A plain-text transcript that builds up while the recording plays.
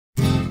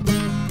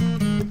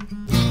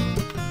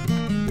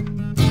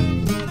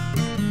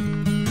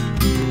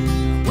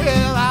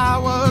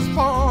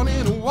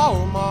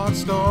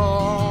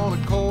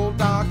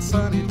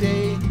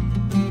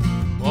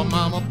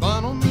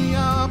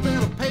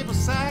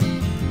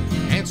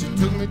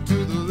took me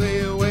to the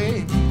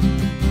layaway.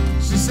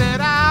 She said,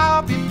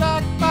 I'll be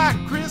back by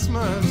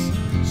Christmas.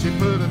 She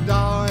put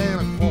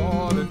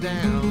 $1.25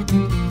 down.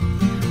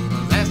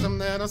 The last time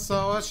that I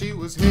saw her, she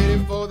was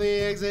headed for the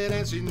exit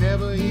and she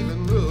never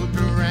even looked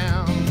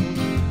around.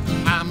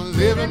 I'm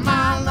living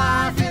my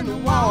life in the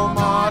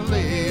Walmart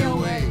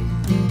layaway.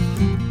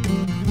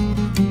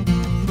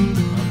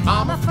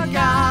 Mama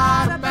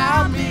forgot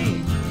about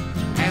me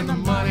and the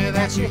money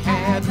that she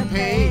had to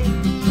pay.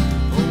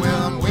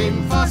 Well, I'm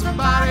waiting for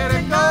somebody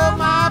to go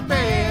my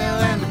bail,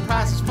 and the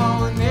price is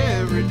falling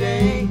every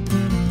day.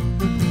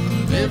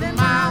 Living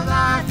my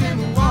life in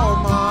the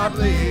Walmart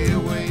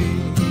layaway.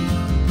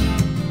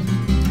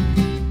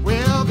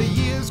 Well, the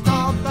years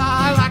crawled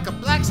by like a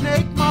black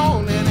snake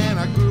moaning, and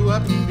I grew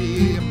up to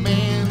be a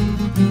man.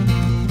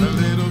 The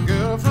little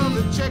girl from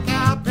the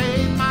checkout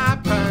paid my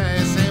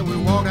price, and we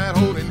walked out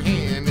holding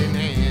hand in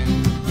hand.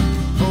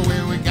 Oh,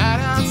 when we got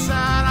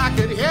outside, I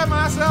could hear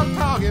myself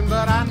talking,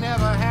 but I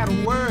never had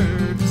a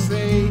word to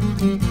say.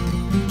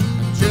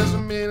 Just a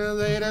minute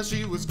later,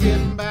 she was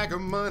getting back her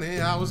money.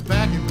 I was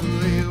back in the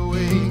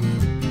layaway.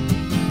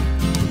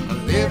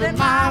 Living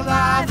my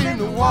life in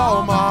the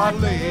Walmart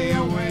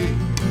layaway.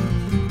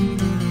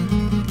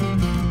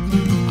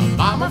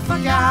 Mama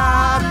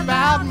forgot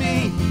about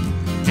me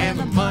and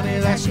the money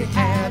that she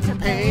had to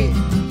pay.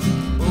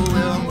 Oh,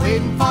 well, I'm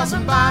waiting for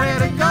somebody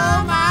to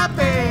go my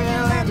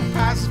bail, and the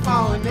price is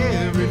falling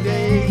every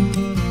day.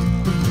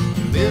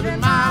 Living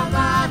my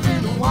life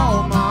in the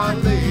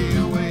Walmart layaway.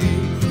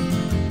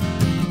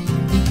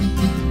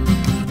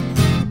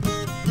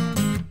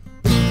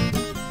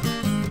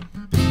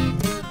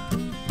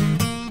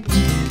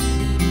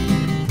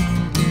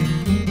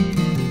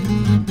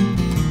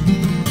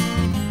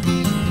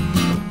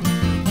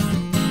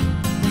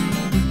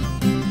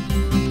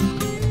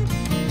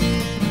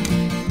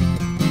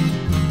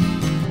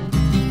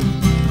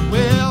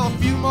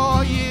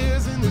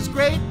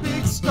 Great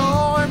big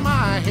store and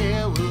my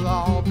hair will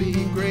all be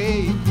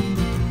gray,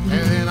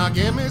 and then I'll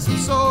get me some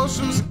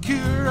social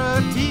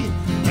security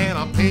and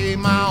I'll pay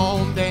my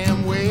own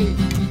damn way.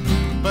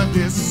 But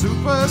this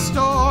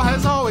superstore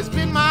has always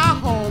been my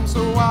home, so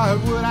why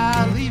would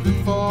I leave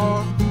it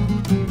for?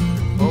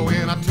 Oh,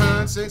 when I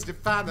turn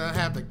 65, they'll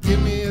have to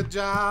give me a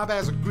job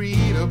as a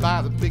greeter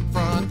by the big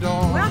front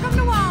door. Welcome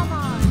to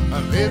Walmart.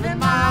 I'm living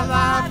my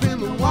life in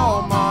the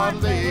Walmart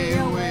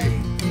layaway.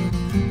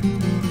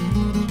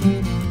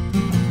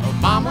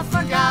 Mama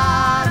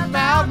forgot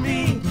about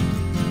me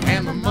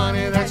and the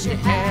money that she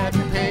had to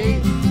pay.